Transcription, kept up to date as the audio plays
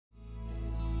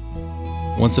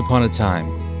Once upon a time,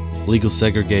 legal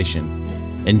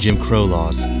segregation and Jim Crow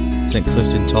laws sent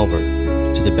Clifton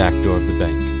Taulbert to the back door of the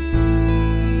bank.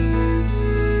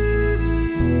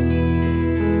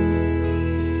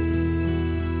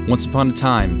 Once upon a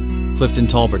time, Clifton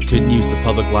Taulbert couldn't use the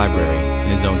public library in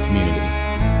his own community.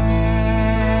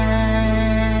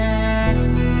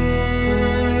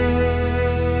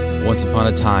 Once upon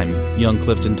a time, young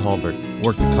Clifton Taulbert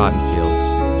worked the cotton fields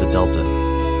of the Delta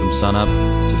from sunup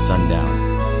to sundown.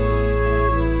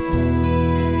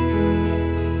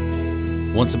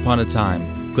 Once upon a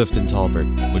time, Clifton Taulbert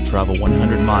would travel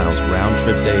 100 miles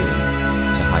round-trip daily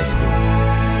to high school.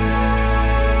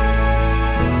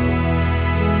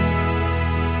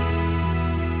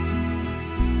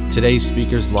 Today's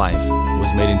speaker's life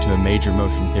was made into a major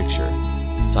motion picture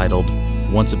titled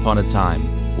Once Upon a Time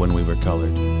When We Were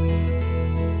Colored.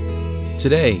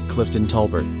 Today, Clifton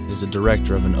Taulbert is a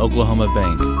director of an Oklahoma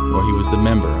bank where he was the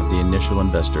member of the initial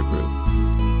investor group.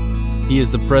 He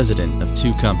is the president of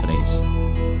 2 companies.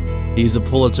 He is a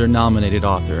Pulitzer-nominated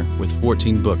author with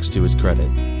 14 books to his credit.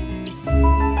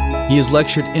 He has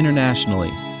lectured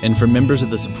internationally and for members of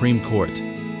the Supreme Court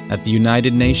at the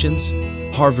United Nations,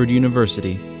 Harvard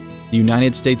University, the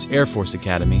United States Air Force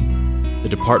Academy, the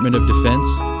Department of Defense,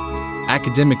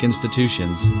 academic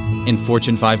institutions, and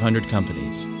Fortune 500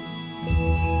 companies.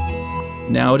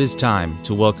 Now it is time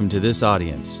to welcome to this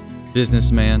audience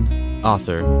businessman,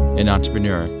 author, and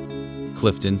entrepreneur,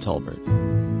 Clifton Taulbert.